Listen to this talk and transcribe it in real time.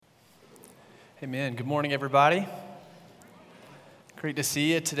Amen. Good morning, everybody. Great to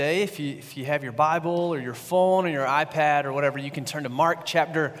see you today. If you have your Bible or your phone or your iPad or whatever, you can turn to Mark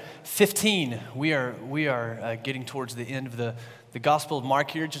chapter 15. We are getting towards the end of the Gospel of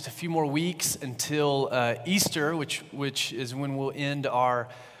Mark here. Just a few more weeks until Easter, which is when we'll end our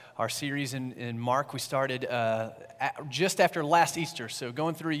series in Mark. We started just after last Easter, so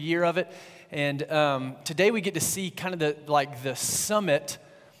going through a year of it. And today we get to see kind of the summit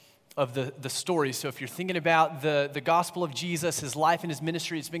of the story. So if you're thinking about the gospel of Jesus, his life and his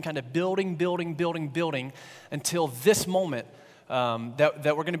ministry, it's been kind of building until this moment that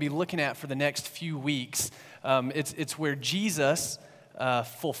we're going to be looking at for the next few weeks. It's where Jesus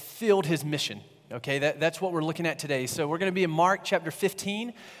fulfilled his mission. Okay, that's what we're looking at today. So we're going to be in Mark chapter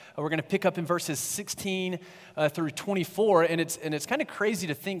 15. We're going to pick up in verses 16 through 24, and it's kind of crazy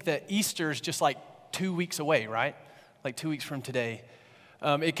to think that Easter is just like 2 weeks away, right? Like 2 weeks from today.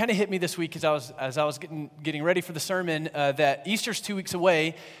 It kind of hit me this week as I was getting ready for the sermon that Easter's 2 weeks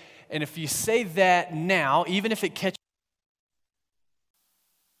away, and if you say that now, even if it catches...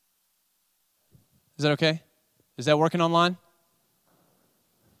 Is that okay? Is that working online?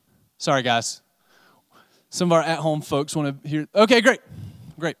 Sorry, guys. Some of our at-home folks want to hear... Okay, great.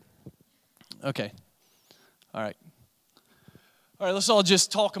 Okay. All right, let's all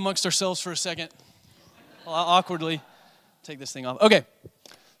just talk amongst ourselves for a second. Awkwardly take this thing off. Okay,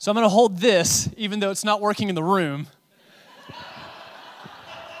 so I'm going to hold this, even though it's not working in the room.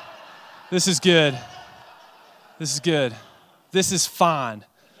 This is good. This is fine.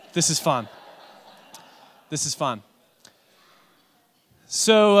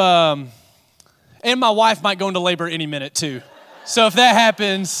 So, and my wife might go into labor any minute too. So if that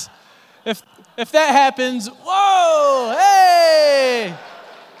happens, whoa, hey!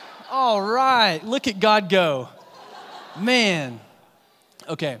 All right, look at God go. Man.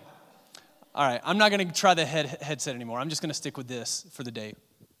 Okay. All right, I'm not going to try the headset anymore. I'm just going to stick with this for the day.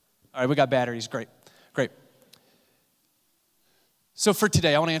 All right, we got batteries. Great. So for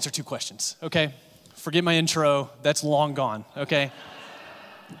today, I want to answer two questions, okay? Forget my intro. That's long gone, okay?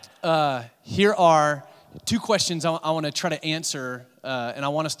 Here are two questions I want to try to answer, and I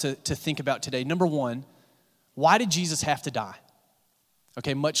want us to think about today. Number one, why did Jesus have to die?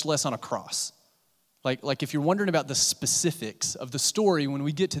 Okay, much less on a cross. Like if you're wondering about the specifics of the story, when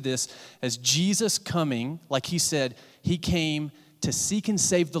we get to this, as Jesus coming, like he said, he came to seek and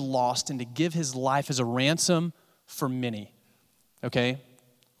save the lost and to give his life as a ransom for many. Okay?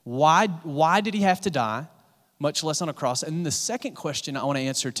 Why did he have to die? Much less on a cross. And then the second question I want to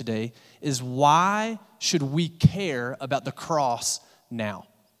answer today is, why should we care about the cross now?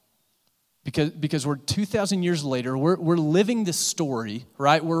 Because we're 2,000 years later, we're living this story,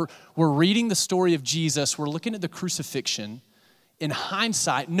 right? We're reading the story of Jesus. We're looking at the crucifixion in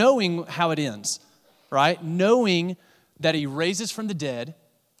hindsight, knowing how it ends, right? Knowing that he raises from the dead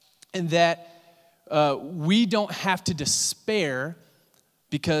and that we don't have to despair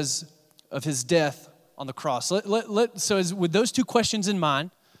because of his death on the cross. So with those two questions in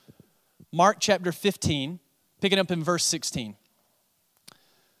mind, Mark chapter 15, picking up in verse 16.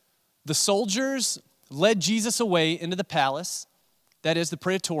 The soldiers led Jesus away into the palace, that is the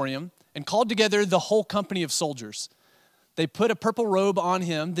praetorium, and called together the whole company of soldiers. They put a purple robe on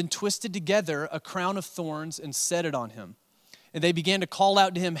him, then twisted together a crown of thorns and set it on him. And they began to call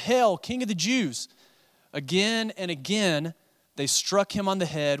out to him, "Hail, King of the Jews!" Again and again, they struck him on the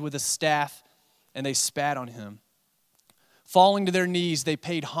head with a staff, and they spat on him. Falling to their knees, they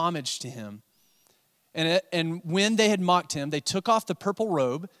paid homage to him. And when they had mocked him, they took off the purple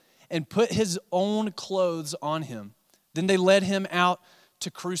robe and put his own clothes on him. Then they led him out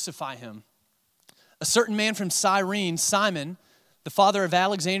to crucify him. A certain man from Cyrene, Simon, the father of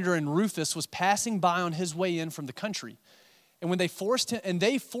Alexander and Rufus, was passing by on his way in from the country. And they forced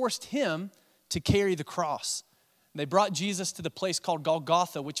him to carry the cross. They brought Jesus to the place called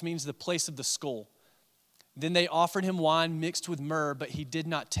Golgotha, which means the place of the skull. Then they offered him wine mixed with myrrh, but he did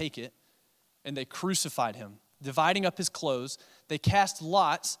not take it. And they crucified him. Dividing up his clothes, they cast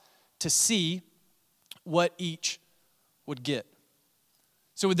lots to see what each would get.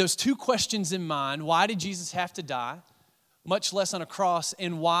 So with those two questions in mind, why did Jesus have to die, much less on a cross,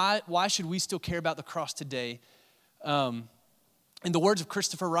 and why should we still care about the cross today? In the words of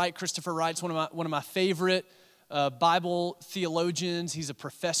Christopher Wright's one of my favorite Bible theologians. He's a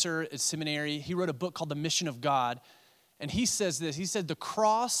professor at seminary. He wrote a book called The Mission of God, and he says this. He said, the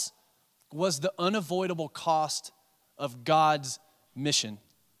cross was the unavoidable cost of God's mission.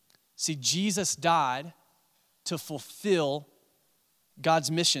 See, Jesus died to fulfill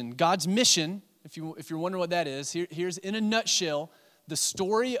God's mission. God's mission, if you're wondering what that is, here's in a nutshell, the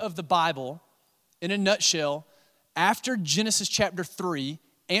story of the Bible in a nutshell, after Genesis chapter 3,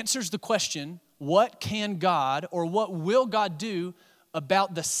 answers the question, what can God or what will God do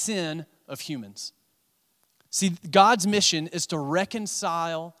about the sin of humans? See, God's mission is to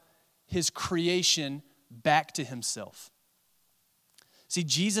reconcile his creation back to himself. See,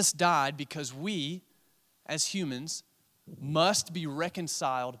 Jesus died because we, as humans, must be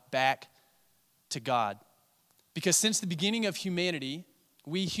reconciled back to God. Because since the beginning of humanity,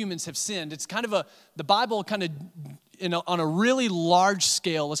 we humans have sinned. It's kind of the Bible kind of, on a really large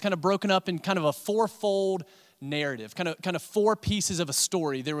scale, is kind of broken up in kind of a fourfold narrative, kind of four pieces of a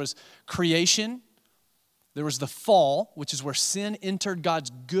story. There was creation, there was the fall, which is where sin entered God's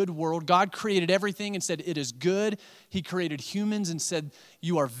good world. God created everything and said, it is good. He created humans and said,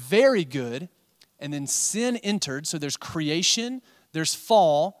 you are very good. And then sin entered, so there's creation, there's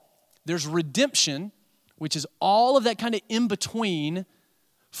fall, there's redemption, which is all of that kind of in between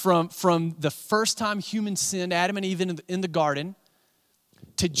from the first time humans sinned, Adam and Eve in the garden,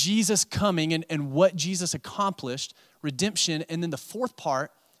 to Jesus coming and what Jesus accomplished, redemption. And then the fourth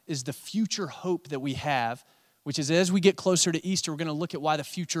part is the future hope that we have, which is as we get closer to Easter, we're going to look at why the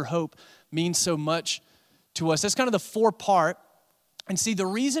future hope means so much to us. That's kind of the four part. And see, the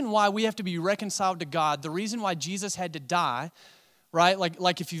reason why we have to be reconciled to God, the reason why Jesus had to die, right?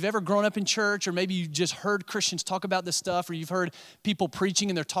 Like if you've ever grown up in church, or maybe you just heard Christians talk about this stuff, or you've heard people preaching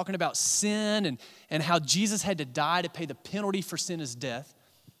and they're talking about sin and how Jesus had to die to pay the penalty for sin is death.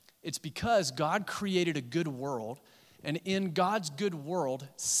 It's because God created a good world, and in God's good world,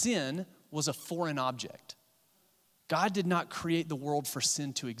 sin was a foreign object. God did not create the world for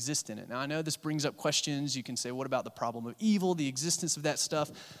sin to exist in it. Now, I know this brings up questions. You can say, what about the problem of evil, the existence of that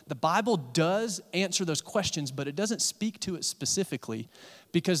stuff? The Bible does answer those questions, but it doesn't speak to it specifically,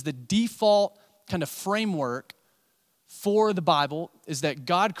 because the default kind of framework for the Bible is that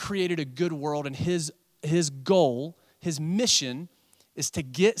God created a good world, and his goal, his mission, is to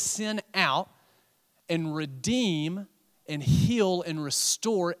get sin out and redeem and heal and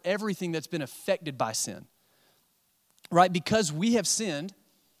restore everything that's been affected by sin. Right? Because we have sinned,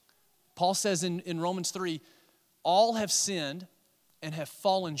 Paul says in Romans 3, all have sinned and have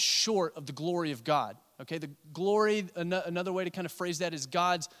fallen short of the glory of God. Okay, the glory, another way to kind of phrase that is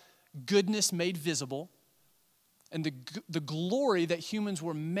God's goodness made visible. And the glory that humans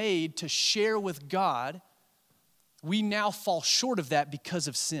were made to share with God, we now fall short of that because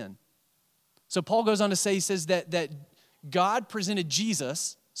of sin. So Paul goes on to say, he says that God presented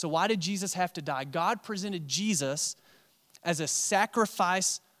Jesus. So why did Jesus have to die? God presented Jesus as a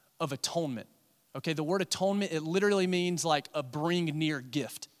sacrifice of atonement. Okay, the word atonement, it literally means like a bring near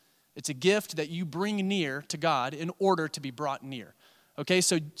gift. It's a gift that you bring near to God in order to be brought near. Okay,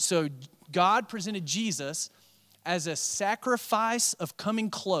 so God presented Jesus as a sacrifice of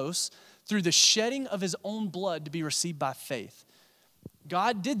coming close through the shedding of his own blood to be received by faith.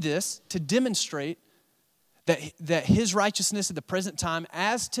 God did this to demonstrate that his righteousness at the present time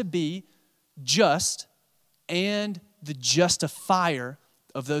as to be just and the justifier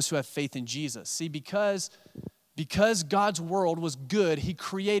of those who have faith in Jesus. See, because God's world was good, he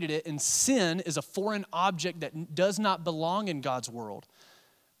created it, and sin is a foreign object that does not belong in God's world.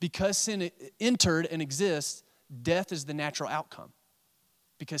 Because sin entered and exists, death is the natural outcome.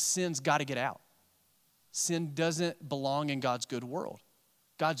 Because sin's got to get out. Sin doesn't belong in God's good world.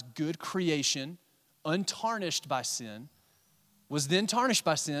 God's good creation, untarnished by sin, was then tarnished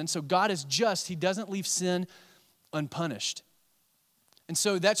by sin. So God is just. He doesn't leave sin unpunished. And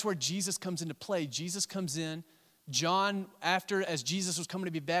so that's where Jesus comes into play. Jesus comes in. John, as Jesus was coming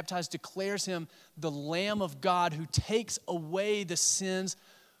to be baptized, declares him the Lamb of God who takes away the sins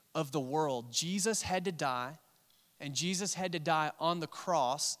of the world. Jesus had to die, and Jesus had to die on the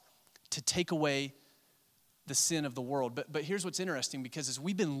cross to take away the sin of the world. But here's what's interesting, because as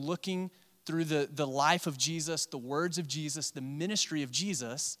we've been looking through the life of Jesus, the words of Jesus, the ministry of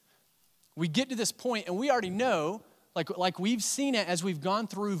Jesus, we get to this point and we already know, like we've seen it as we've gone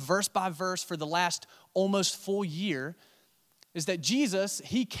through verse by verse for the last almost full year, is that Jesus,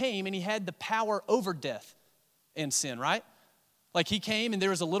 he came and he had the power over death and sin, right? Like he came and there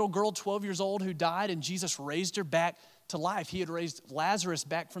was a little girl, 12 years old, who died, and Jesus raised her back to life. He had raised Lazarus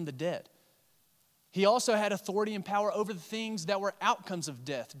back from the dead. He also had authority and power over the things that were outcomes of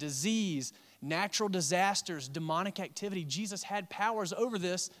death, disease, natural disasters, demonic activity. Jesus had powers over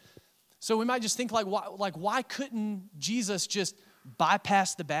this. So we might just think why couldn't Jesus just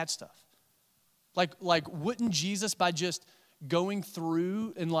bypass the bad stuff? Like wouldn't Jesus, by just going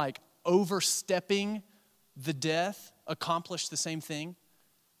through and like overstepping the death, accomplish the same thing?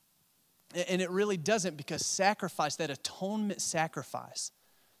 And it really doesn't, because sacrifice, that atonement sacrifice,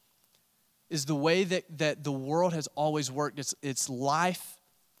 is the way that the world has always worked. It's life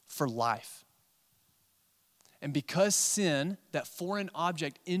for life. And because sin, that foreign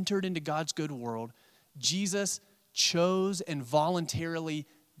object, entered into God's good world, Jesus chose and voluntarily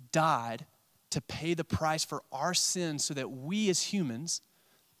died to pay the price for our sins so that we as humans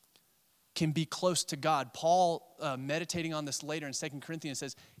can be close to God. Paul, meditating on this later in 2 Corinthians,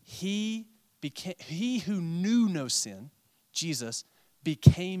 says, he who knew no sin, Jesus,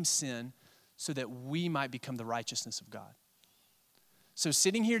 became sin so that we might become the righteousness of God. So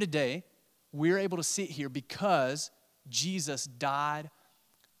sitting here today, we're able to sit here because Jesus died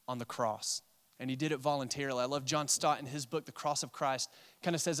on the cross. And he did it voluntarily. I love John Stott in his book, The Cross of Christ,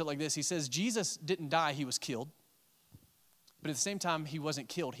 kind of says it like this. He says, Jesus didn't die, he was killed. But at the same time, he wasn't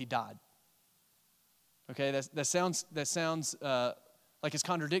killed, he died. Okay, that sounds like it's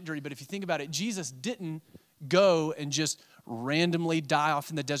contradictory, but if you think about it, Jesus didn't go and just randomly die off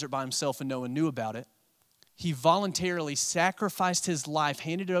in the desert by himself and no one knew about it. He voluntarily sacrificed his life,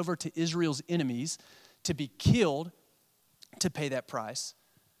 handed it over to Israel's enemies to be killed to pay that price.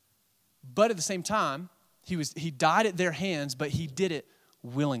 But at the same time, he died at their hands, but he did it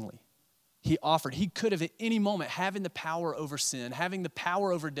willingly. He offered. He could have at any moment, having the power over sin, having the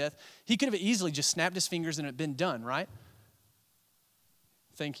power over death, he could have easily just snapped his fingers and it had been done, right?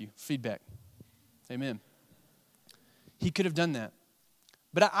 Thank you. Feedback. Amen. He could have done that.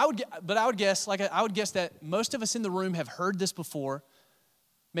 But I would guess that most of us in the room have heard this before.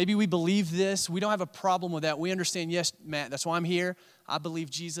 Maybe we believe this. We don't have a problem with that. We understand, yes, Matt, that's why I'm here. I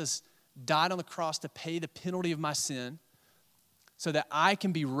believe Jesus died on the cross to pay the penalty of my sin so that I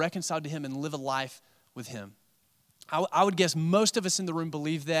can be reconciled to him and live a life with him. I would guess most of us in the room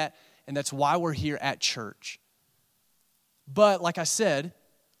believe that, and that's why we're here at church. But like I said,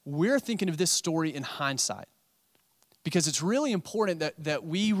 we're thinking of this story in hindsight. Because it's really important that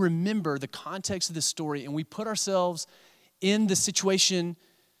we remember the context of this story and we put ourselves in the situation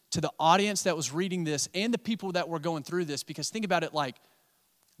to the audience that was reading this and the people that were going through this. Because think about it, like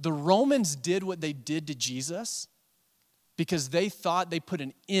the Romans did what they did to Jesus because they thought they put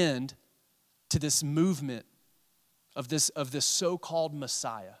an end to this movement of this so-called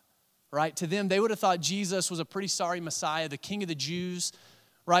Messiah, right? To them, they would have thought Jesus was a pretty sorry Messiah, the King of the Jews,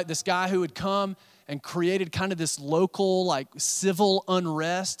 right? This guy who had come and created kind of this local, like, civil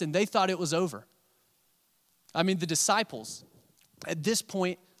unrest, and they thought it was over. I mean, the disciples, at this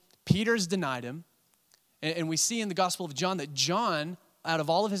point, Peter's denied him, and we see in the Gospel of John that John, out of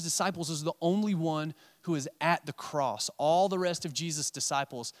all of his disciples, is the only one who is at the cross. All the rest of Jesus'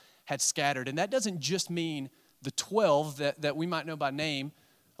 disciples had scattered, and that doesn't just mean the 12 that we might know by name.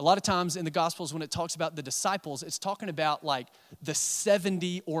 A lot of times in the Gospels, when it talks about the disciples, it's talking about like the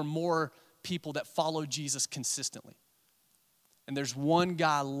 70 or more people that follow Jesus consistently. And there's one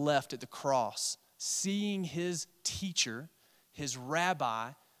guy left at the cross, seeing his teacher, his rabbi,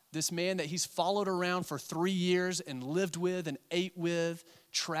 this man that he's followed around for 3 years and lived with and ate with,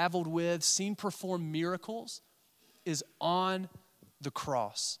 traveled with, seen perform miracles, is on the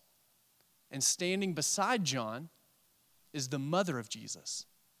cross. And standing beside John is the mother of Jesus,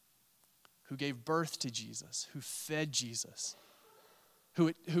 who gave birth to Jesus, who fed Jesus,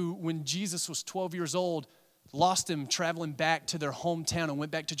 who when Jesus was 12 years old, lost him traveling back to their hometown and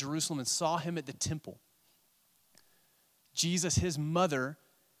went back to Jerusalem and saw him at the temple. Jesus, his mother,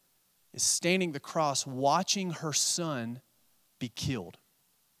 is standing at the cross watching her son be killed.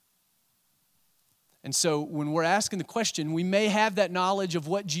 And so when we're asking the question, we may have that knowledge of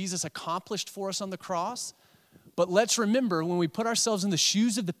what Jesus accomplished for us on the cross, but let's remember when we put ourselves in the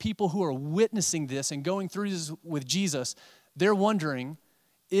shoes of the people who are witnessing this and going through this with Jesus, they're wondering,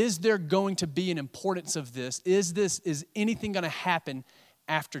 is there going to be an importance of this? Is anything going to happen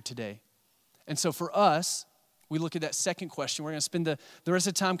after today? And so for us, we look at that second question. We're going to spend the rest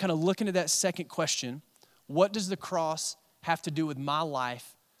of the time kind of looking at that second question. What does the cross have to do with my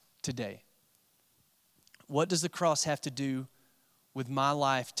life today? What does the cross have to do with my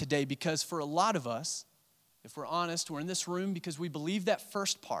life today? Because for a lot of us, if we're honest, we're in this room because we believe that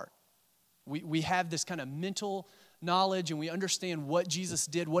first part. We have this kind of mental knowledge and we understand what Jesus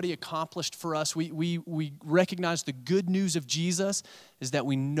did, what he accomplished for us. We recognize the good news of Jesus is that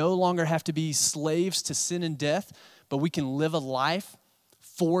we no longer have to be slaves to sin and death, but we can live a life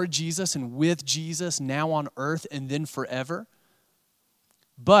for Jesus and with Jesus now on earth and then forever.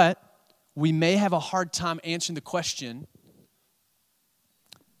 But we may have a hard time answering the question,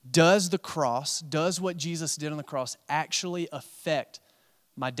 does what Jesus did on the cross actually affect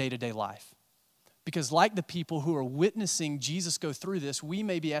my day-to-day life? Because like the people who are witnessing Jesus go through this, we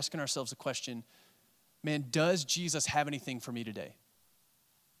may be asking ourselves the question, man, does Jesus have anything for me today?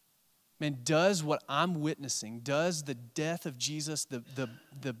 man, does what I'm witnessing, does the death of Jesus,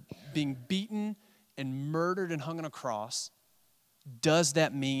 the being beaten and murdered and hung on a cross, does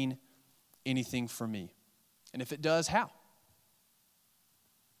that mean anything for me? And if it does, how?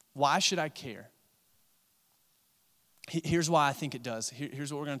 Why should I care? Here's why I think it does.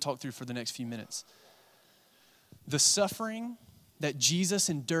 Here's what we're going to talk through for the next few minutes. The suffering that Jesus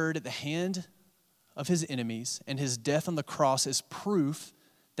endured at the hand of his enemies and his death on the cross is proof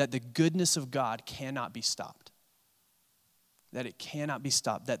that the goodness of God cannot be stopped. That it cannot be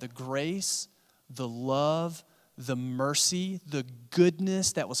stopped. That the grace, the love, the mercy, the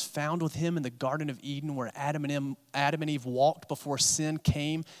goodness that was found with him in the Garden of Eden where Adam and Eve walked before sin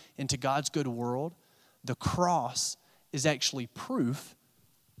came into God's good world, the cross is actually proof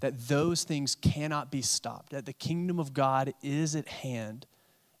that those things cannot be stopped, that the kingdom of God is at hand,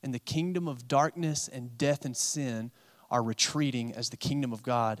 and the kingdom of darkness and death and sin are retreating as the kingdom of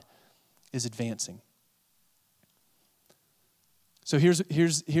God is advancing. So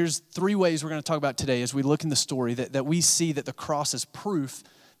here's three ways we're going to talk about today as we look in the story that we see that the cross is proof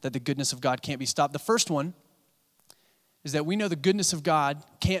that the goodness of God can't be stopped. The first one is that we know the goodness of God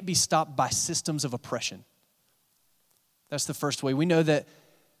can't be stopped by systems of oppression. That's the first way. We know that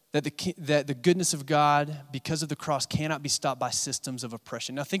the goodness of God, because of the cross, cannot be stopped by systems of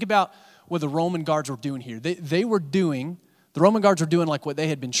oppression. Now think about what the Roman guards were doing here. The Roman guards were doing like what they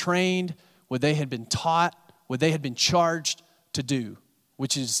had been trained, what they had been taught, what they had been charged to do,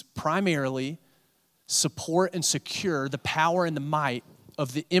 which is primarily support and secure the power and the might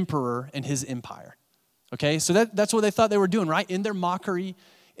of the emperor and his empire. Okay, so that's what they thought they were doing, right? In their mockery,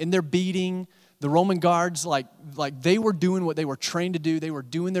 in their beating, the Roman guards, like they were doing what they were trained to do. They were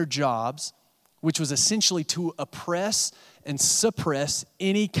doing their jobs, which was essentially to oppress and suppress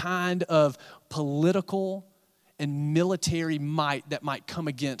any kind of political and military might that might come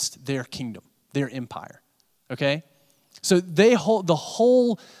against their kingdom, their empire. Okay? So the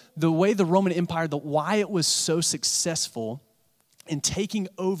way the Roman Empire, why it was so successful in taking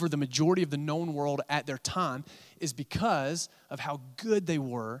over the majority of the known world at their time is because of how good they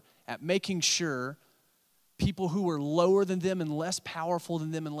were at making sure people who were lower than them and less powerful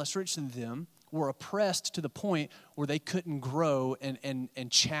than them and less rich than them were oppressed to the point where they couldn't grow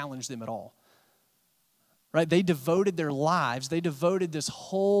and challenge them at all. Right? They devoted their lives, they devoted this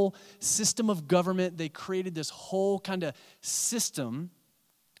whole system of government, they created this whole kind of system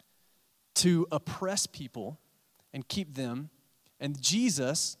to oppress people and keep them. And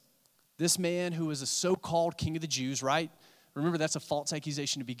Jesus, this man who was a so-called king of the Jews, right? Remember, that's a false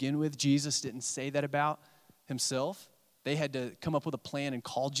accusation to begin with. Jesus didn't say that about himself. They had to come up with a plan and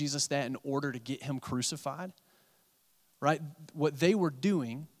call Jesus that in order to get him crucified. Right? What they were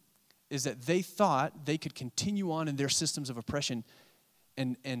doing is that they thought they could continue on in their systems of oppression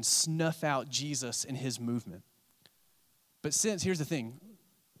and snuff out Jesus and his movement. But here's the thing.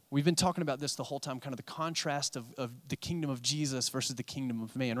 We've been talking about this the whole time, kind of the contrast of the kingdom of Jesus versus the kingdom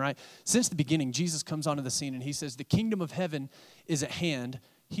of man, right? Since the beginning, Jesus comes onto the scene and he says, the kingdom of heaven is at hand.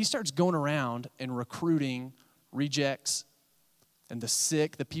 He starts going around and recruiting rejects and the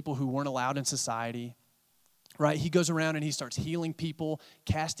sick, the people who weren't allowed in society, right? He goes around and he starts healing people,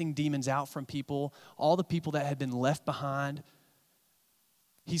 casting demons out from people, all the people that had been left behind.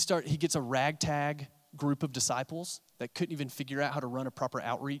 He gets a ragtag group of disciples that couldn't even figure out how to run a proper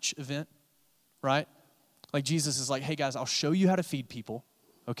outreach event, right? Like Jesus is like, hey guys, I'll show you how to feed people,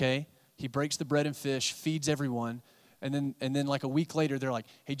 okay? He breaks the bread and fish, feeds everyone, and then like a week later, they're like,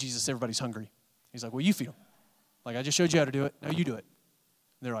 hey Jesus, everybody's hungry. He's like, well, you feed them. Like, I just showed you how to do it. Now you do it.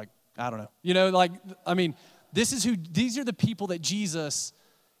 And they're like, I don't know. You know, like, I mean, these are the people that Jesus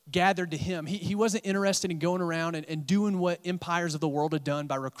gathered to him. He wasn't interested in going around and doing what empires of the world had done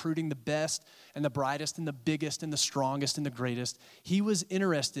by recruiting the best and the brightest and the biggest and the strongest and the greatest. He was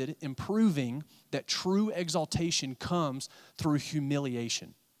interested in proving that true exaltation comes through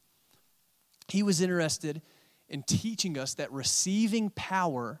humiliation. He was interested in teaching us that receiving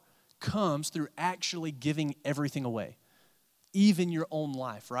power comes through actually giving everything away, even your own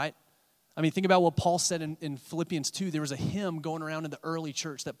life, right? I mean, think about what Paul said in Philippians 2. There was a hymn going around in the early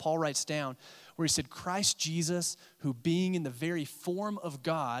church that Paul writes down where he said, Christ Jesus, who being in the very form of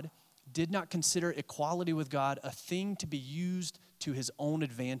God, did not consider equality with God a thing to be used to his own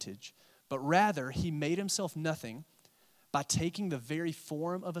advantage, but rather he made himself nothing by taking the very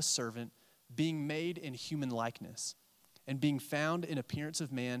form of a servant, being made in human likeness, and being found in appearance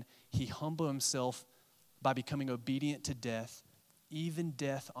of man, he humbled himself by becoming obedient to death, even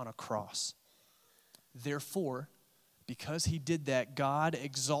death on a cross. Therefore, because he did that, God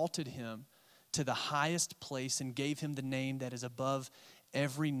exalted him to the highest place and gave him the name that is above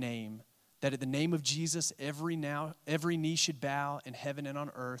every name, that at the name of Jesus, every knee should bow in heaven and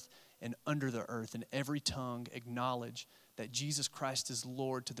on earth and under the earth, and every tongue acknowledge that Jesus Christ is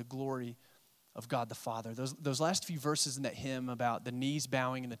Lord to the glory of God the Father. Those last few verses in that hymn about the knees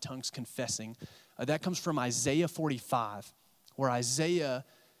bowing and the tongues confessing, that comes from Isaiah 45, where Isaiah,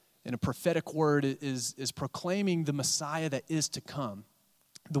 in a prophetic word, is proclaiming the Messiah that is to come,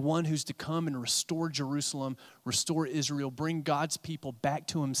 the one who's to come and restore Jerusalem, restore Israel, bring God's people back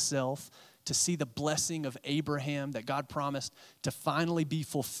to himself, to see the blessing of Abraham that God promised to finally be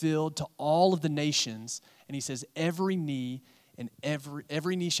fulfilled to all of the nations. And he says, every knee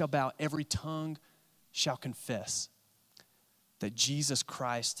shall bow, every tongue shall confess that Jesus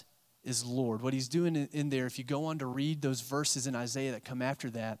Christ is Lord. What he's doing in there, if you go on to read those verses in Isaiah that come after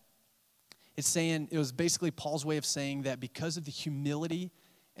that, it was basically Paul's way of saying that because of the humility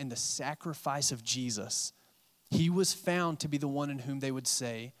and the sacrifice of Jesus, he was found to be the one in whom they would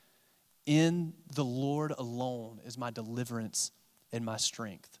say, in the Lord alone is my deliverance and my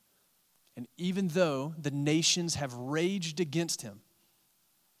strength. And even though the nations have raged against him,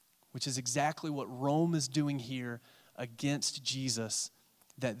 which is exactly what Rome is doing here against Jesus,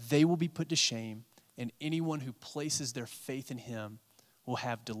 that they will be put to shame, and anyone who places their faith in him will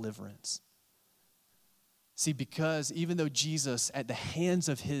have deliverance. See, because even though Jesus, at the hands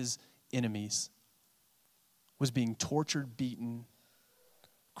of his enemies, was being tortured, beaten,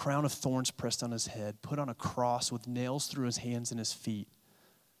 crown of thorns pressed on his head, put on a cross with nails through his hands and his feet,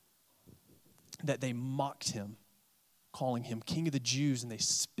 that they mocked him, calling him King of the Jews, and they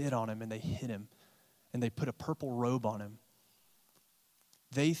spit on him and they hit him and they put a purple robe on him.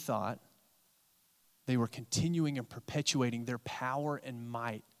 They thought they were continuing and perpetuating their power and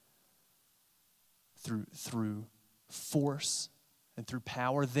might through force and through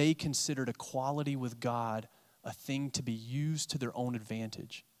power. They considered equality with God a thing to be used to their own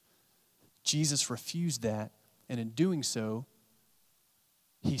advantage. Jesus refused that, and in doing so,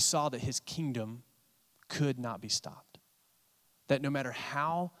 he saw that his kingdom could not be stopped. That no matter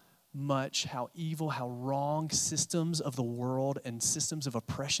how much, how evil, how wrong systems of the world and systems of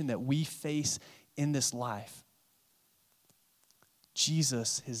oppression that we face in this life,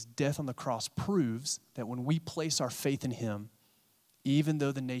 Jesus, his death on the cross, proves that when we place our faith in him, even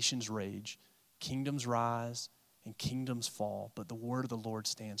though the nations rage, kingdoms rise and kingdoms fall, but the word of the Lord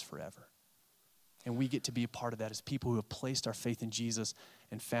stands forever. And we get to be a part of that as people who have placed our faith in Jesus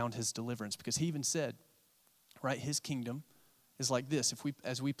and found his deliverance. Because he even said, right, his kingdom is like this.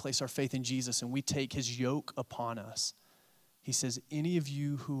 As we place our faith in Jesus and we take his yoke upon us, he says, any of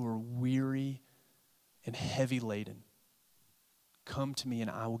you who are weary and heavy laden, come to me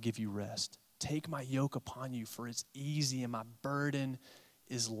and I will give you rest. Take my yoke upon you, for it's easy and my burden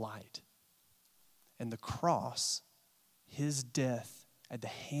is light. And the cross, his death at the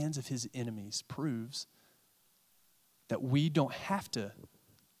hands of his enemies, proves that we don't have to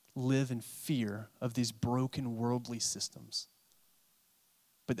live in fear of these broken worldly systems,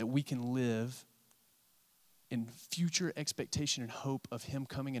 but that we can live in future expectation and hope of him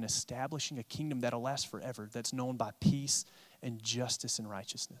coming and establishing a kingdom that'll last forever, that's known by peace and justice and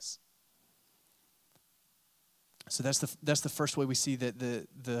righteousness. So that's the first way we see that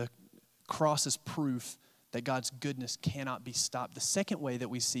the cross is proof that God's goodness cannot be stopped. The second way that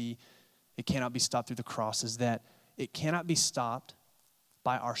we see it cannot be stopped through the cross is that it cannot be stopped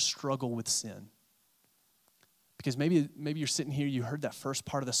by our struggle with sin. Because maybe you're sitting here, you heard that first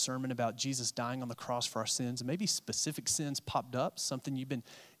part of the sermon about Jesus dying on the cross for our sins, and maybe specific sins popped up, something you've been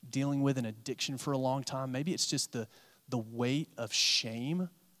dealing with, an addiction for a long time. Maybe it's just the weight of shame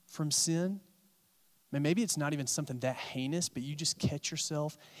from sin. Maybe it's not even something that heinous, but you just catch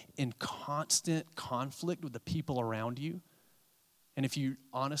yourself in constant conflict with the people around you. And if you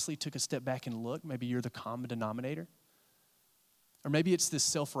honestly took a step back and look, maybe you're the common denominator. Or maybe it's this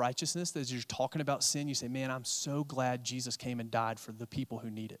self-righteousness that as you're talking about sin, you say, man, I'm so glad Jesus came and died for the people who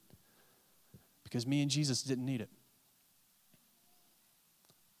need it. Because me and Jesus didn't need it.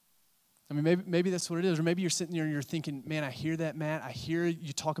 I mean, maybe that's what it is. Or maybe you're sitting there and you're thinking, man, I hear that, Matt. I hear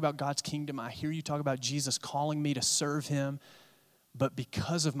you talk about God's kingdom. I hear you talk about Jesus calling me to serve him. But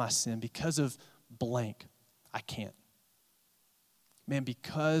because of my sin, because of blank, I can't. Man,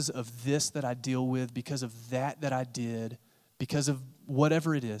 because of this that I deal with, because of that I did, because of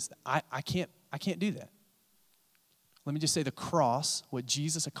whatever it is, I can't do that. Let me just say the cross, what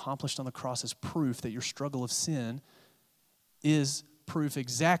Jesus accomplished on the cross is proof that your struggle of sin is proof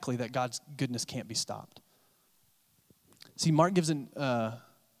exactly that God's goodness can't be stopped. See, Mark gives an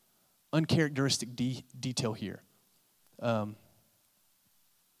uncharacteristic detail here.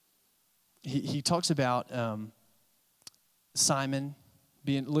 He talks about Simon,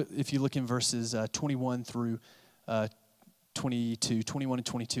 if you look in verses 21 through 21 and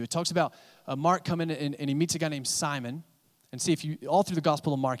 22, it talks about Mark coming and he meets a guy named Simon. And see, if you all through the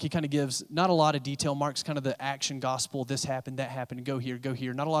Gospel of Mark, he kind of gives not a lot of detail. Mark's kind of the action gospel. This happened, that happened, go here, go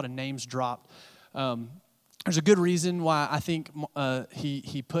here. Not a lot of names dropped. There's a good reason why I think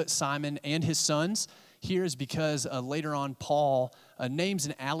he put Simon and his sons here is because later on Paul names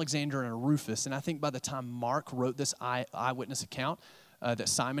an Alexander and a Rufus. And I think by the time Mark wrote this eyewitness account, that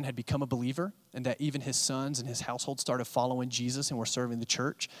Simon had become a believer and that even his sons and his household started following Jesus and were serving the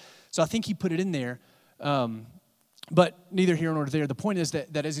church. So I think he put it in there. But neither here nor there. The point is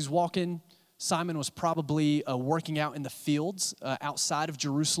that as he's walking, Simon was probably working out in the fields outside of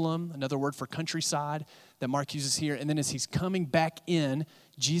Jerusalem, another word for countryside that Mark uses here. And then as he's coming back in,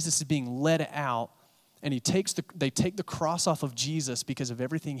 Jesus is being led out, and they take the cross off of Jesus because of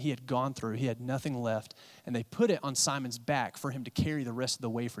everything he had gone through. He had nothing left, and they put it on Simon's back for him to carry the rest of the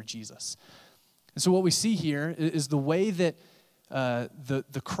way for Jesus. And so what we see here is the way that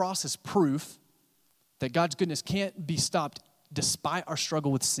the cross is proof that God's goodness can't be stopped despite our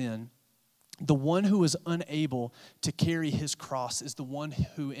struggle with sin. The one who is unable to carry his cross is the one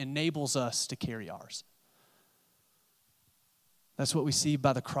who enables us to carry ours. That's what we see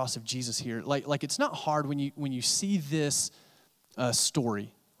by the cross of Jesus here. Like it's not hard when you see this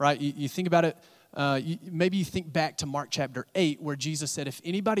story, right? You think about it, maybe you think back to Mark chapter 8 where Jesus said, if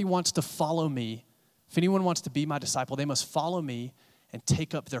anybody wants to follow me, if anyone wants to be my disciple, they must follow me and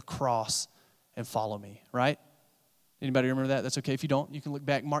take up their cross and follow me, right? Anybody remember that? That's okay. If you don't, you can look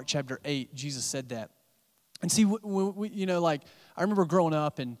back. Mark chapter 8, Jesus said that. And see, I remember growing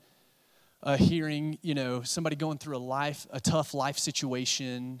up and hearing, somebody going through a tough life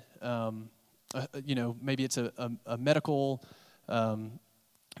situation. Maybe it's a medical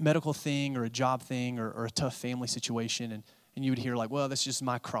thing or a job thing or a tough family situation. And you would hear like, well, that's just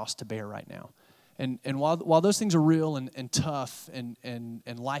my cross to bear right now. And while those things are real and tough and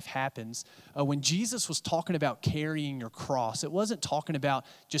life happens, when Jesus was talking about carrying your cross, it wasn't talking about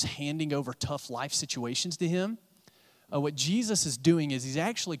just handing over tough life situations to him. What Jesus is doing is he's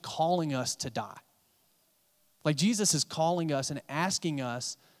actually calling us to die. Like Jesus is calling us and asking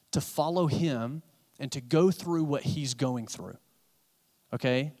us to follow him and to go through what he's going through.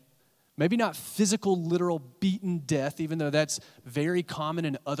 Okay? Maybe not physical, literal, beaten death, even though that's very common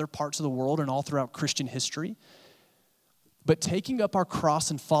in other parts of the world and all throughout Christian history. But taking up our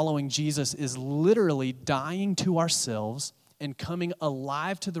cross and following Jesus is literally dying to ourselves and coming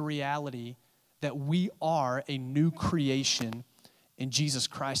alive to the reality that we are a new creation in Jesus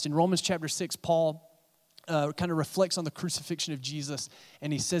Christ. In Romans chapter 6, Paul kind of reflects on the crucifixion of Jesus,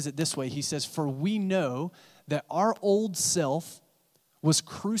 and he says it this way. He says, "For we know that our old self was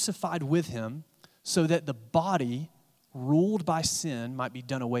crucified with him so that the body ruled by sin might be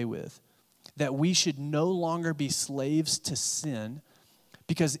done away with, that we should no longer be slaves to sin,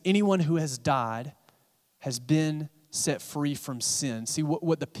 because anyone who has died has been set free from sin." See,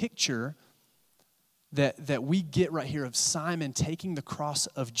 what the picture that we get right here of Simon taking the cross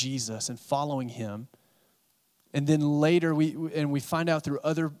of Jesus and following him, and then later we find out through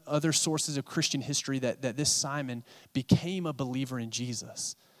other sources of Christian history that this Simon became a believer in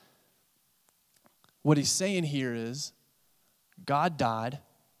Jesus. What he's saying here is, God died,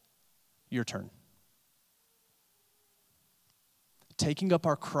 your turn. Taking up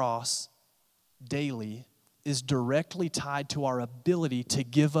our cross daily is directly tied to our ability to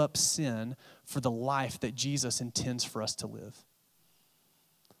give up sin for the life that Jesus intends for us to live.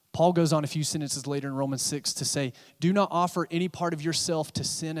 Paul goes on a few sentences later in Romans 6 to say, "Do not offer any part of yourself to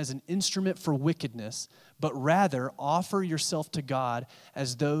sin as an instrument for wickedness, but rather offer yourself to God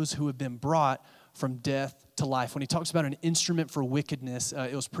as those who have been brought from death to life." When he talks about an instrument for wickedness,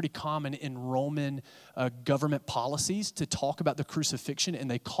 it was pretty common in Roman government policies to talk about the crucifixion,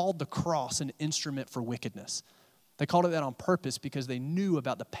 and they called the cross an instrument for wickedness. They called it that on purpose because they knew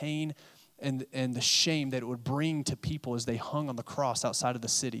about the pain and the shame that it would bring to people as they hung on the cross outside of the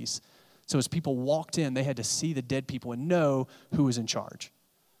cities. So as people walked in, they had to see the dead people and know who was in charge.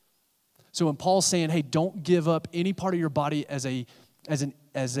 So when Paul's saying, hey, don't give up any part of your body as an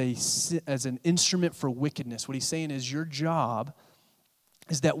instrument for wickedness, what he's saying is your job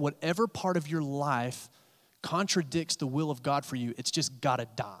is that whatever part of your life contradicts the will of God for you, it's just got to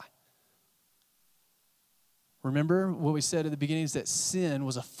die. Remember what we said at the beginning is that sin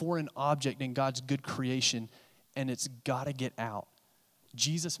was a foreign object in God's good creation, and it's got to get out.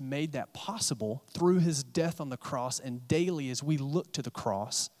 Jesus made that possible through his death on the cross, and daily as we look to the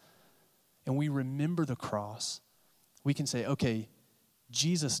cross and we remember the cross, we can say, okay,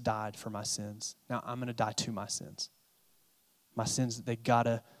 Jesus died for my sins. Now I'm going to die to my sins. My sins, they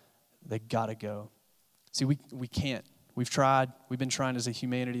gotta go. See, we can't. We've tried. We've been trying as a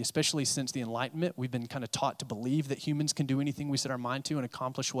humanity, especially since the Enlightenment. We've been kind of taught to believe that humans can do anything we set our mind to and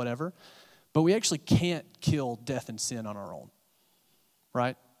accomplish whatever. But we actually can't kill death and sin on our own,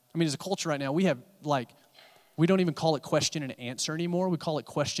 right? I mean, as a culture right now, we have, we don't even call it question and answer anymore. We call it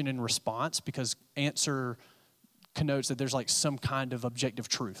question and response because answer connotes that there's some kind of objective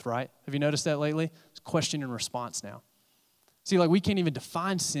truth, right? Have you noticed that lately? It's question and response now. See, we can't even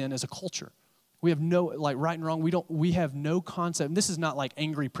define sin as a culture. We have no, right and wrong, we have no concept. And this is not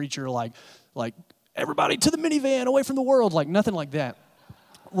angry preacher, everybody to the minivan, away from the world, nothing like that.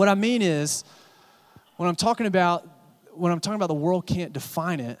 What I mean is, when I'm talking about the world can't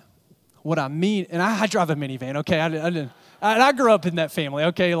define it, what I mean, and I drive a minivan, okay? I grew up in that family,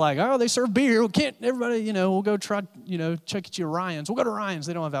 okay? They serve beer. Well, can't everybody, we'll go try, check at you Ryan's. We'll go to Ryan's.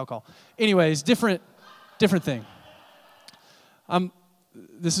 They don't have alcohol. Anyways, different thing.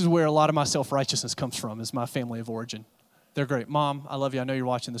 This is where a lot of my self-righteousness comes from, is my family of origin. They're great. Mom, I love you. I know you're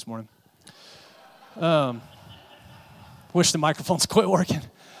watching this morning. Wish the microphones quit working.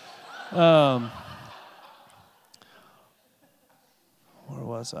 Where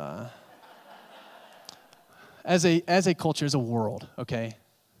was I? As a culture, as a world, okay?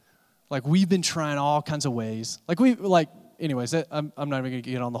 We've been trying all kinds of ways. Anyways, I'm not even going to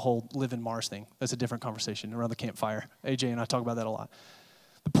get on the whole live in Mars thing. That's a different conversation around the campfire. AJ and I talk about that a lot.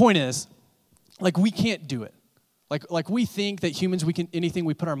 The point is, we can't do it. We think that humans, we can anything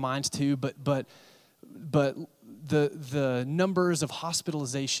we put our minds to, but the numbers of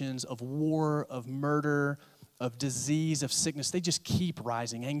hospitalizations, of war, of murder, of disease, of sickness, they just keep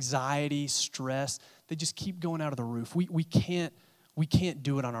rising. Anxiety, stress, they just keep going out of the roof. We can't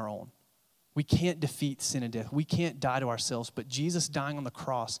do it on our own. We can't defeat sin and death. We can't die to ourselves. But Jesus dying on the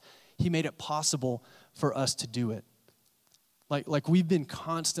cross, he made it possible for us to do it. We've been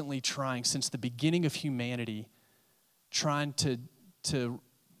constantly trying since the beginning of humanity, trying to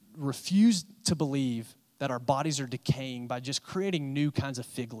refuse to believe that our bodies are decaying by just creating new kinds of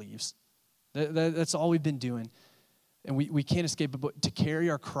fig leaves. That's all we've been doing. And we can't escape it. But to carry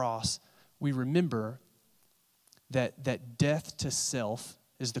our cross, we remember that death to self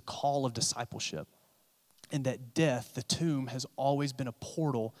is the call of discipleship. And that death, the tomb, has always been a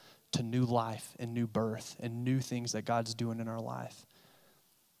portal to new life and new birth and new things that God's doing in our life.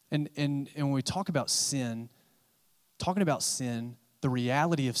 And when we talk about sin, the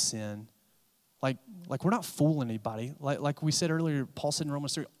reality of sin, we're not fooling anybody. Like we said earlier, Paul said in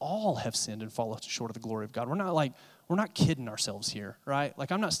Romans 3, all have sinned and fall short of the glory of God. We're not kidding ourselves here, right?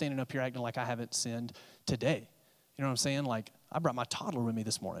 I'm not standing up here acting like I haven't sinned today. You know what I'm saying? I brought my toddler with me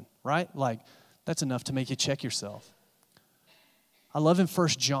this morning, right? That's enough to make you check yourself. I love in 1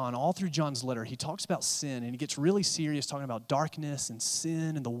 John, all through John's letter, he talks about sin, and he gets really serious talking about darkness and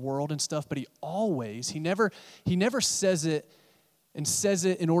sin and the world and stuff, but he never says it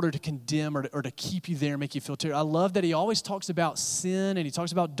in order to condemn or to keep you there and make you feel terrible. I love that he always talks about sin and he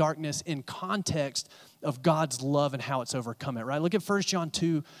talks about darkness in context of God's love and how it's overcome it, right? Look at 1 John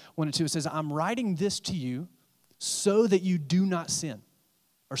 2, 1 and 2. It says, I'm writing this to you so that you do not sin,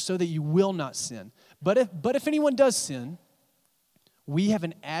 or so that you will not sin. But if anyone does sin, we have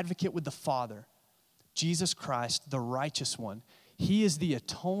an advocate with the Father, Jesus Christ, the righteous one. He is the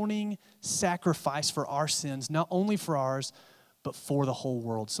atoning sacrifice for our sins, not only for ours, but for the whole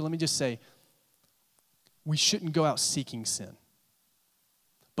world. So let me just say, we shouldn't go out seeking sin.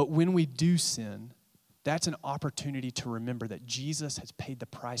 But when we do sin, that's an opportunity to remember that Jesus has paid the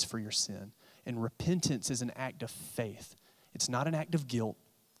price for your sin. And repentance is an act of faith. It's not an act of guilt.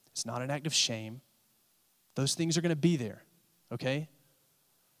 It's not an act of shame. Those things are going to be there, okay?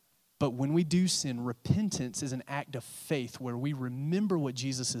 But when we do sin, repentance is an act of faith where we remember what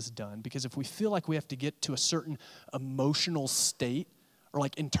Jesus has done. Because if we feel like we have to get to a certain emotional state, or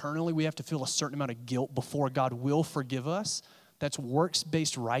internally we have to feel a certain amount of guilt before God will forgive us, that's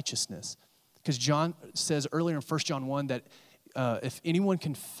works-based righteousness. Because John says earlier in 1 John 1 that if anyone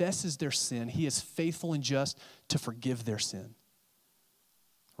confesses their sin, he is faithful and just to forgive their sin.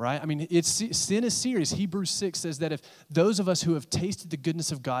 Right? I mean, sin is serious. Hebrews 6 says that if those of us who have tasted the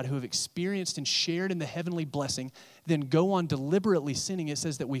goodness of God, who have experienced and shared in the heavenly blessing, then go on deliberately sinning, it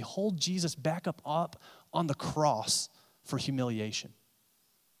says that we hold Jesus back up on the cross for humiliation.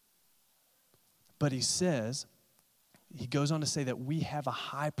 But he goes on to say that we have a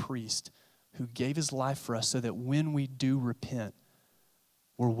high priest who gave his life for us so that when we do repent,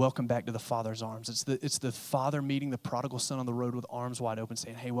 we're welcome back to the Father's arms. It's the Father meeting the prodigal son on the road with arms wide open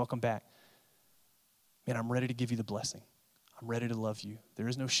saying, hey, welcome back. Man, I'm ready to give you the blessing. I'm ready to love you. There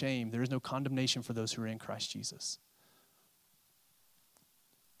is no shame. There is no condemnation for those who are in Christ Jesus.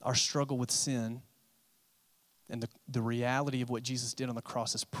 our struggle with sin and the reality of what Jesus did on the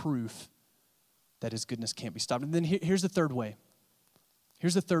cross is proof that his goodness can't be stopped. And then here's the third way.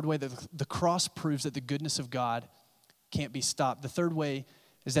 Here's the third way that the cross proves that the goodness of God can't be stopped. The third way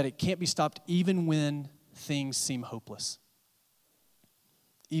is that it can't be stopped even when things seem hopeless.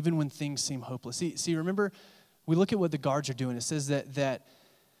 Even when things seem hopeless. See, remember, we look at what the guards are doing. It says that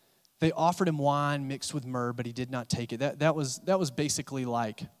they offered him wine mixed with myrrh, but he did not take it. That was basically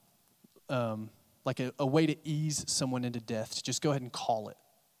like a way to ease someone into death. To just go ahead and call it.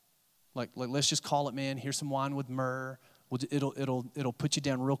 Like let's just call it, man. Here's some wine with myrrh. It'll put you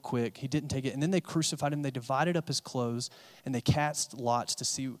down real quick. He didn't take it. And then they crucified him. They divided up his clothes, and they cast lots to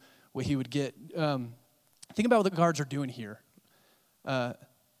see what he would get. Think about what the guards are doing here.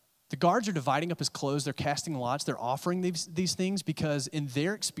 The guards are dividing up his clothes. They're casting lots. They're offering these things because in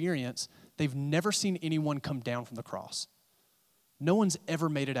their experience, they've never seen anyone come down from the cross. No one's ever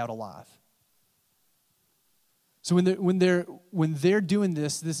made it out alive. So when they're doing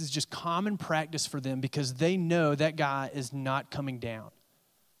this is just common practice for them because they know that guy is not coming down.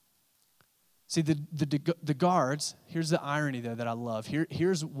 See, the guards, here's the irony though that I love.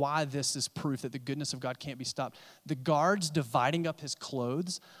 Here's why this is proof that the goodness of God can't be stopped. The guards dividing up his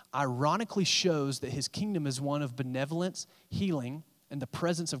clothes ironically shows that his kingdom is one of benevolence, healing, and the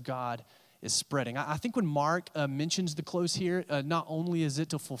presence of God is spreading. I think when Mark mentions the clothes here, not only is it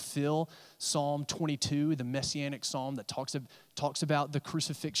to fulfill Psalm 22, the messianic psalm that talks about the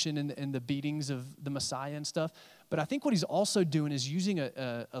crucifixion and the beatings of the Messiah and stuff, but I think what he's also doing is using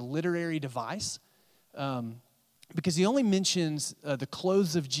a literary device because he only mentions the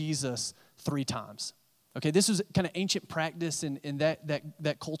clothes of Jesus 3 times. Okay, this was kind of ancient practice in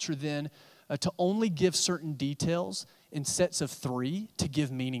that culture then to only give certain details in sets of 3 to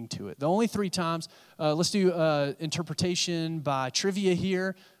give meaning to it. The only 3 times, let's do interpretation by trivia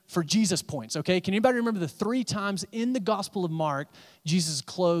here for Jesus points, okay? Can anybody remember the 3 times in the Gospel of Mark Jesus'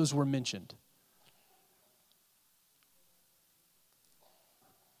 clothes were mentioned?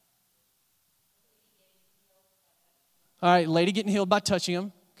 All right, lady getting healed by touching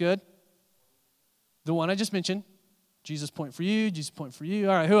him. Good. The one I just mentioned. Jesus point for you, Jesus point for you.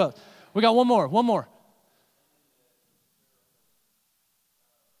 All right, who else? We got one more.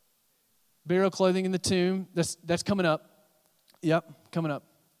 Burial clothing in the tomb. That's coming up. Yep, coming up.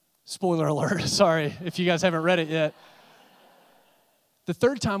 Spoiler alert. Sorry if you guys haven't read it yet. The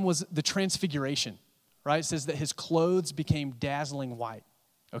 3rd time was the transfiguration, right? It says that his clothes became dazzling white,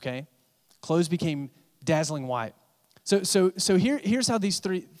 okay? Clothes became dazzling white. So here's how these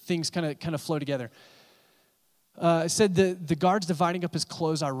 3 things kind of flow together. It said the guards dividing up his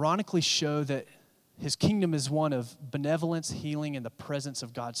clothes ironically show that his kingdom is one of benevolence, healing, and the presence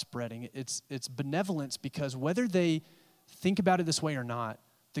of God spreading. It's benevolence because whether they think about it this way or not,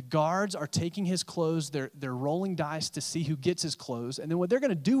 the guards are taking his clothes, they're rolling dice to see who gets his clothes, and then what they're going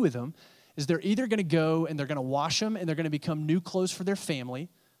to do with them is they're either going to go and they're going to wash them and they're going to become new clothes for their family.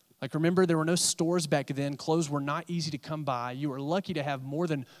 Like remember, there were no stores back then. Clothes were not easy to come by. You were lucky to have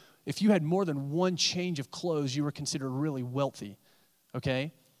if you had more than one change of clothes, you were considered really wealthy,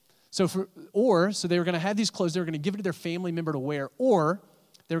 okay? So they were going to have these clothes, they were going to give it to their family member to wear, or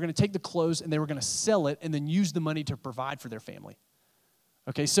they were going to take the clothes and they were going to sell it and then use the money to provide for their family.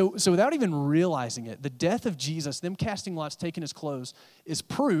 Okay, so without even realizing it, the death of Jesus, them casting lots, taking his clothes, is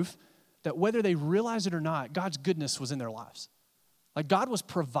proof that whether they realize it or not, God's goodness was in their lives. Like God was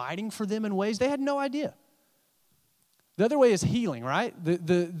providing for them in ways they had no idea. The other way is healing, right?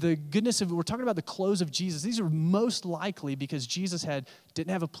 The goodness of, we're talking about the clothes of Jesus. These are most likely because Jesus didn't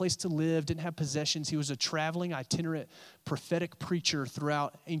have a place to live, didn't have possessions. He was a traveling, itinerant, prophetic preacher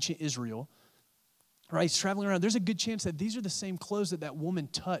throughout ancient Israel. Right? He's traveling around. There's a good chance that these are the same clothes that woman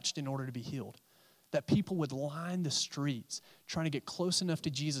touched in order to be healed. That people would line the streets trying to get close enough to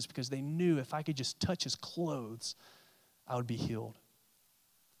Jesus because they knew if I could just touch his clothes, I would be healed.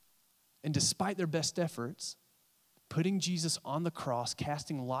 And despite their best efforts, putting Jesus on the cross,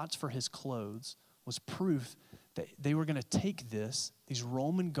 casting lots for his clothes, was proof that they were going to take these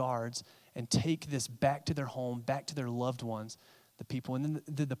Roman guards, and take this back to their home, back to their loved ones, the people. And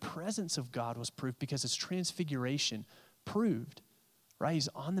then the presence of God was proof because his transfiguration proved, right? He's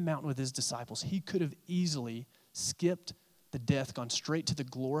on the mountain with his disciples. He could have easily skipped the death, gone straight to the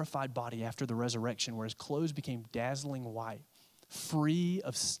glorified body after the resurrection where his clothes became dazzling white, free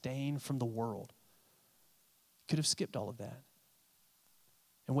of stain from the world. Could have skipped all of that.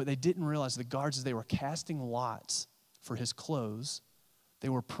 And what they didn't realize, the guards, as they were casting lots for his clothes, they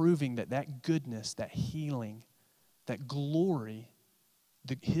were proving that goodness, that healing, that glory,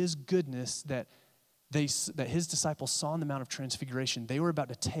 his goodness, that that his disciples saw on the Mount of Transfiguration, they were about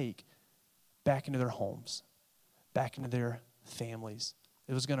to take back into their homes, back into their families.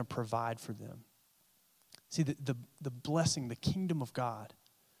 It was going to provide for them. See, the blessing, the kingdom of God,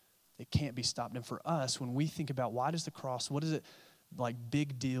 it can't be stopped. And for us, when we think about why does the cross, what is it like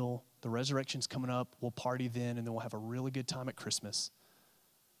big deal, the resurrection's coming up, we'll party then, and then we'll have a really good time at Christmas.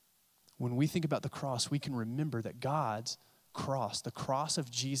 When we think about the cross, we can remember that God's cross, the cross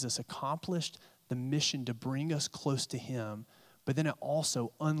of Jesus, accomplished the mission to bring us close to him, but then it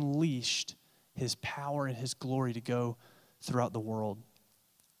also unleashed his power and his glory to go throughout the world.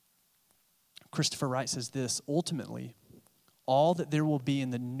 Christopher Wright says this, ultimately, all that there will be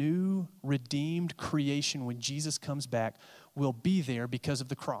in the new redeemed creation when Jesus comes back will be there because of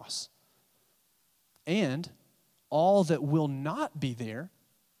the cross. And all that will not be there,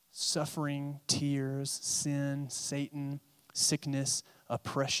 suffering, tears, sin, Satan, sickness,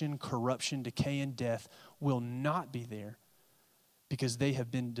 oppression, corruption, decay, and death, will not be there because they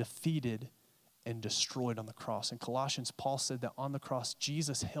have been defeated and destroyed on the cross. In Colossians, Paul said that on the cross,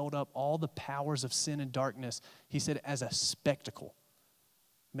 Jesus held up all the powers of sin and darkness, he said, as a spectacle,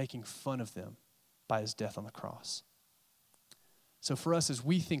 making fun of them by his death on the cross. So for us, as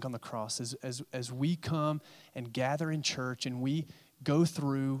we think on the cross, as we come and gather in church and we go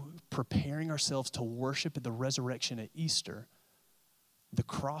through preparing ourselves to worship at the resurrection at Easter, the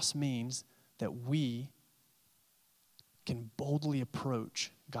cross means that we can boldly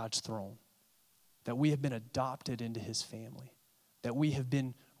approach God's throne, that we have been adopted into his family, that we have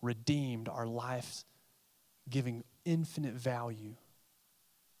been redeemed, our lives giving infinite value,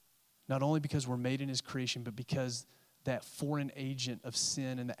 not only because we're made in his creation, but because that foreign agent of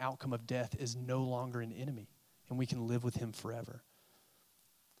sin and the outcome of death is no longer an enemy, and we can live with him forever.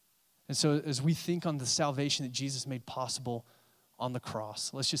 And so as we think on the salvation that Jesus made possible on the cross,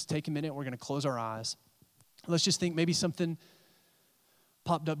 let's just take a minute. We're going to close our eyes. Let's just think maybe something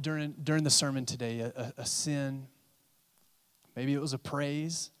popped up during the sermon today, a sin. Maybe it was a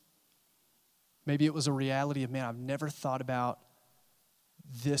praise. Maybe it was a reality of, man, I've never thought about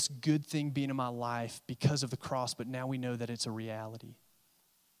this good thing being in my life because of the cross, but now we know that it's a reality.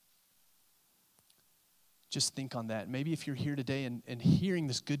 Just think on that. Maybe if you're here today and hearing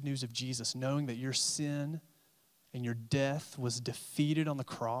this good news of Jesus, knowing that your sin and your death was defeated on the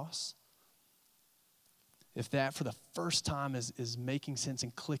cross, if that for the first time is making sense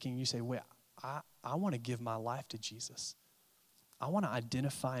and clicking, you say, wait, I want to give my life to Jesus. I want to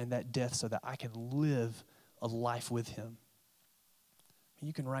identify in that death so that I can live a life with him.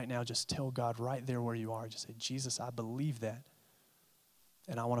 You can right now just tell God right there where you are, just say, Jesus, I believe that,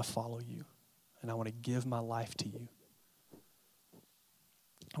 and I want to follow you, and I want to give my life to you.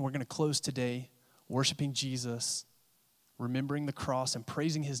 And we're going to close today worshiping Jesus, remembering the cross, and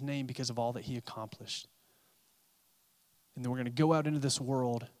praising his name because of all that he accomplished. And then we're going to go out into this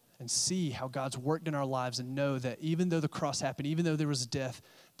world and see how God's worked in our lives and know that even though the cross happened, even though there was death,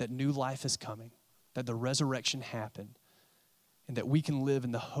 that new life is coming, that the resurrection happened, and that we can live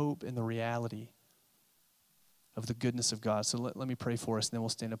in the hope and the reality of the goodness of God. So let me pray for us, and then we'll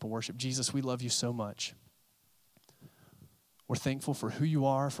stand up and worship. Jesus, we love you so much. We're thankful for who you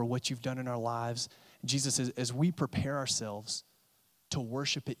are, for what you've done in our lives. Jesus, as we prepare ourselves to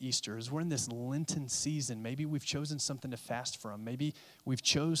worship at Easter, as we're in this Lenten season, maybe we've chosen something to fast from. Maybe we've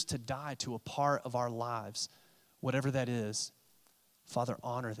chose to die to a part of our lives, whatever that is. Father,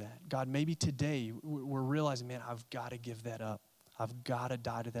 honor that. God, maybe today we're realizing, man, I've got to give that up. I've got to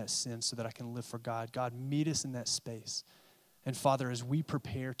die to that sin so that I can live for God. God, meet us in that space. And Father, as we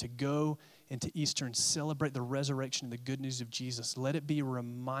prepare to go into Easter and celebrate the resurrection and the good news of Jesus, let it be a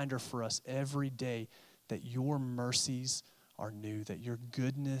reminder for us every day that your mercies are new, that your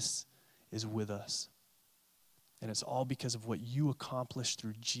goodness is with us. And it's all because of what you accomplished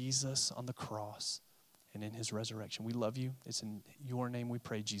through Jesus on the cross and in his resurrection. We love you. It's in your name we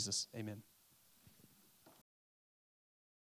pray, Jesus. Amen.